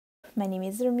my name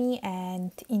is Rumi,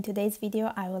 and in today's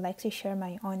video I would like to share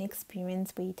my own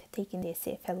experience with taking the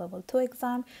CFA Level 2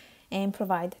 exam and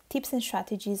provide tips and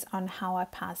strategies on how I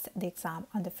passed the exam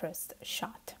on the first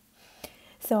shot.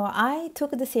 So I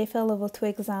took the CFA Level 2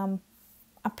 exam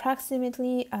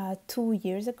approximately 2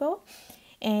 years ago,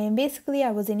 and basically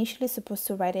I was initially supposed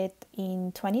to write it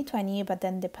in 2020, but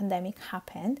then the pandemic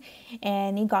happened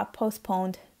and it got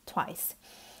postponed twice.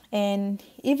 And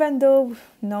even though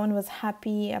no one was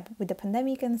happy with the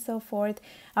pandemic and so forth,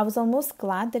 I was almost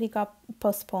glad that it got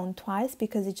postponed twice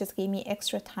because it just gave me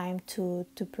extra time to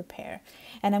prepare.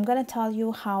 And I'm going to tell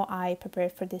you how I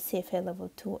prepared for the CFA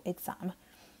Level 2 exam.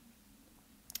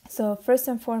 So first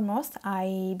and foremost,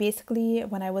 I basically,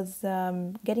 when I was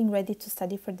getting ready to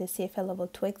study for the CFA Level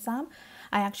 2 exam,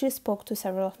 I actually spoke to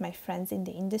several of my friends in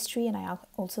the industry, and I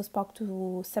also spoke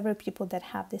to several people that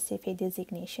have the CFA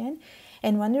designation.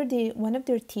 And one of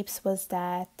their tips was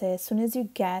that as soon as you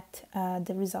get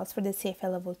the results for the CFA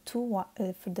Level 2,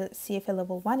 for the CFA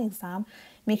Level 1 exam,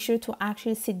 make sure to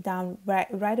actually sit down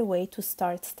right away to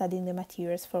start studying the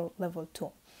materials for Level 2.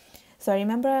 So I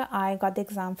remember I got the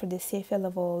exam for the CFA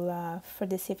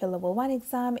Level 1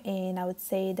 exam, and I would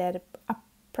say that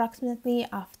approximately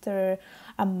after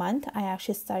a month, I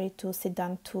actually started to sit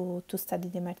down to study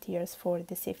the materials for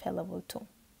the CFA Level 2.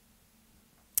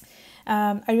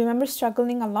 I remember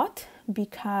struggling a lot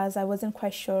because I wasn't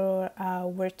quite sure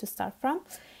where to start from.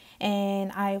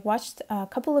 And I watched a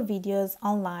couple of videos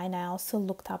online. I also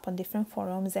looked up on different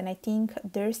forums, and I think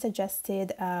their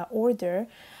suggested order,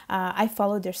 I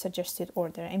followed their suggested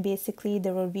order. And basically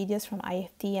there were videos from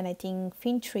IFT and I think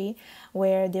Fintree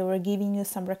where they were giving you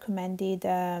some recommended,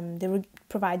 they were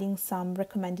providing some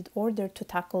recommended order to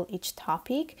tackle each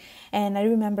topic. And I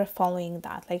remember following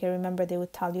that. Like I remember they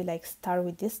would tell you like start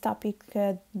with this topic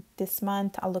this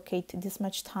month, allocate this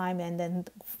much time, and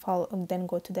then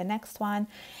go to the next one.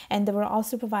 And they were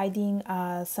also providing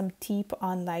some tip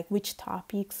on like which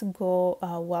topics go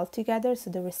well together. So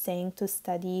they were saying to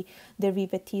study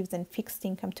derivatives and fixed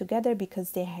income together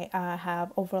because they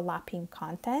have overlapping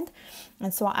content.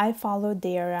 And so I followed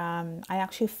I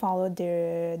actually followed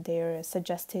their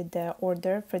suggested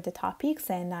order for the topics,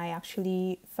 and I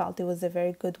actually felt it was a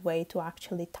very good way to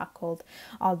actually tackle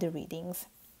all the readings.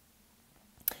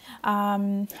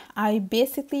 I would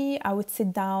basically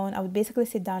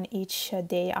sit down each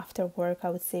day after work. I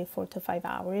would say 4 to 5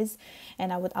 hours,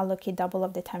 and I would allocate double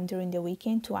of the time during the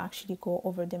weekend to actually go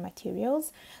over the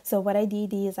materials. So what I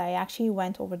did is I actually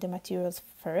went over the materials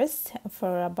first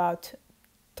for about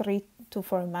 3 to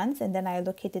 4 months, and then I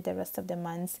allocated the rest of the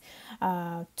months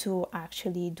to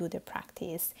actually do the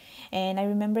practice. And I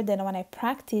remember that when I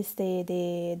practiced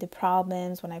the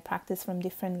problems, when I practiced from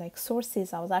different like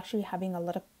sources, I was actually having a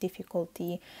lot of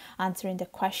difficulty answering the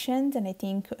questions. And I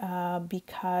think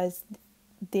because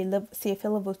the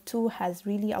CFA Level 2 has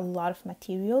really a lot of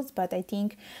materials, but I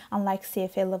think unlike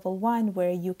CFA Level 1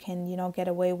 where you can get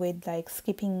away with like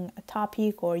skipping a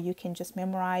topic or you can just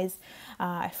memorize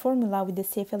a formula, with the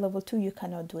CFA Level 2 you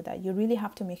cannot do that. You really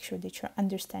have to make sure that you're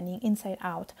understanding inside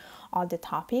out all the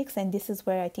topics, and this is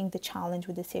where I think the challenge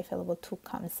with the CFA Level 2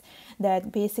 comes.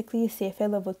 That basically CFA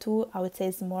Level 2 I would say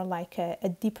is more like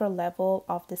a deeper level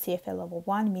of the CFA Level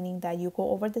 1, meaning that you go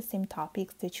over the same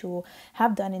topics that you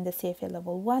have done in the CFA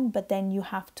Level 1, but then you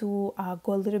have to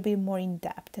go a little bit more in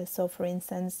depth. So for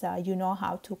instance, you know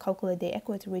how to calculate the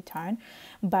equity return,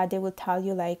 but they will tell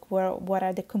you like what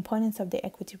are the components of the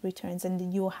equity returns,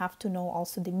 and you have to know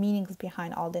also the meanings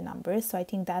behind all the numbers. So I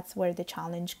think that's where the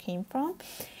challenge came from.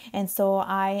 And so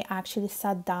I actually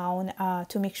sat down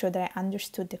to make sure that I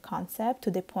understood the concept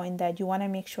to the point that you want to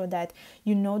make sure that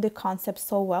you know the concept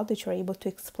so well that you're able to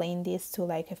explain this to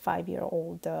like a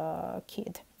 5-year-old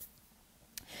kid.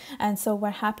 And so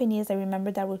what happened is I remember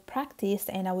that I would practice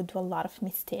and I would do a lot of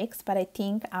mistakes, but I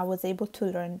think I was able to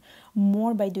learn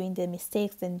more by doing the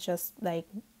mistakes than just like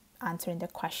answering the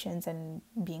questions and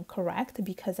being correct,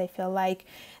 because I feel like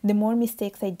the more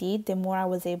mistakes I did, the more I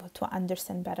was able to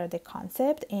understand better the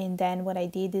concept. And then what I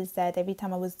did is that every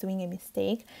time I was doing a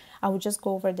mistake, I would just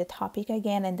go over the topic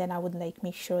again, and then I would like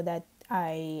make sure that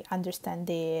I understand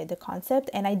the concept.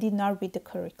 And I did not read the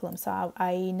curriculum, so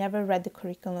I never read the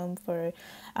curriculum for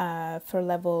the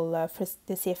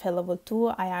CFA Level 2.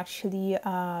 I actually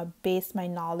based my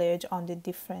knowledge on the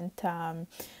different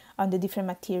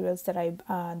materials that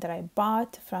I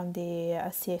bought from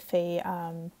the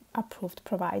CFA approved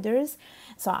providers.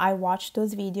 So I watched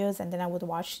those videos, and then I would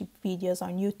watch videos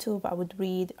on YouTube. I would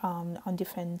read on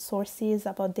different sources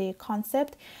about the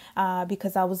concept,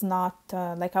 because I was not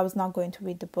I was not going to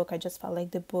read the book. I just felt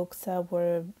like the books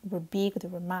were big, they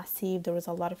were massive, there was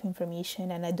a lot of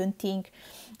information, and I don't think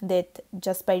that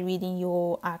just by reading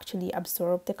you actually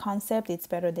absorb the concept. It's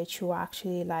better that you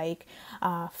actually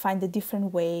find a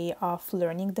different way of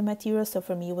learning the material. So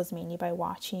for me, it was mainly by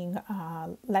watching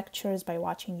lectures, by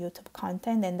watching YouTube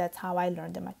content, and that's how I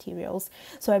learned the materials.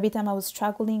 So every time I was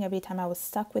struggling, every time I was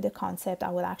stuck with the concept, I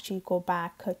would actually go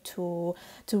back to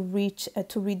read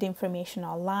the information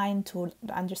online, to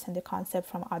understand the concept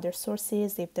from other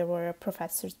sources. If there were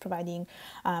professors providing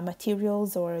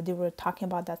materials, or they were talking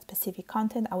about that specific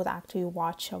content, I would actually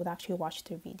watch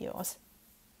their videos.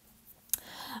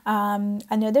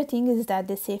 Another thing is that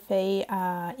the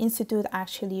CFA Institute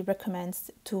actually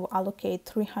recommends to allocate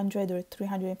 300 or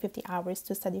 350 hours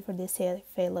to study for the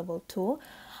CFA level 2.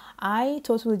 I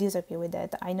totally disagree with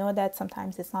that. I know that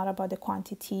sometimes it's not about the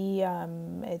quantity,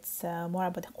 it's more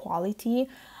about the quality.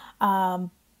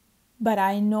 But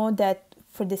I know that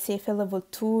for the CFA level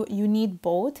 2, you need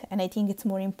both. And I think it's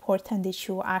more important that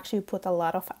you actually put a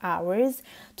lot of hours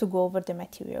to go over the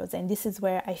materials. And this is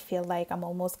where I feel like I'm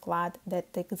almost glad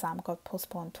that the exam got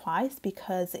postponed twice,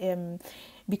 because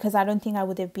I don't think I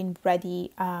would have been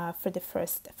ready for the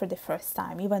first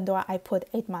time. Even though I put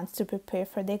 8 months to prepare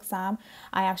for the exam,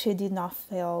 I actually did not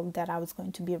feel that I was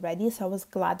going to be ready. So I was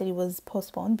glad that it was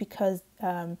postponed, because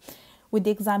with the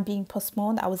exam being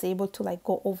postponed, I was able to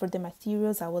go over the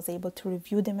materials. I was able to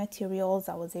review the materials.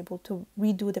 I was able to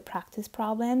redo the practice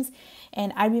problems.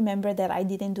 And I remember that I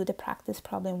didn't do the practice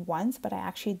problem once, but I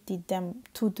actually did them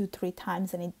 2 to 3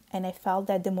 times. And I felt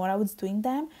that the more I was doing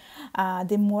them,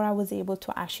 the more I was able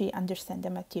to actually understand the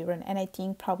material. And I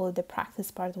think probably the practice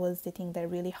part was the thing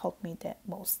that really helped me the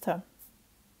most.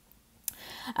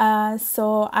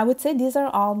 So I would say these are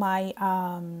all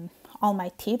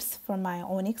my tips from my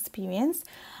own experience.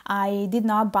 I did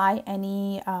not buy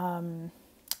any,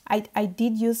 I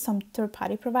did use some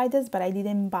third-party providers, but I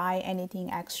didn't buy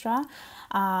anything extra.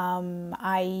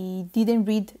 I didn't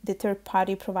read the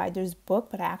third-party provider's book,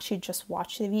 but I actually just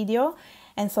watched the video.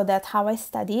 And so that's how I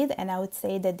studied. And I would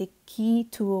say that the key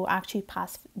to actually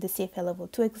pass the CFA level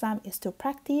 2 exam is to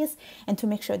practice and to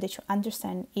make sure that you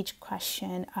understand each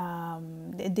question,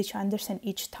 that you understand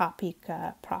each topic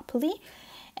properly.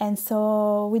 And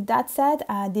so with that said,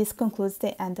 this concludes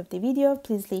the end of the video.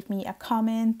 Please leave me a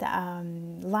comment,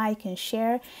 like and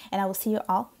share, and I will see you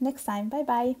all next time. Bye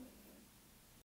bye.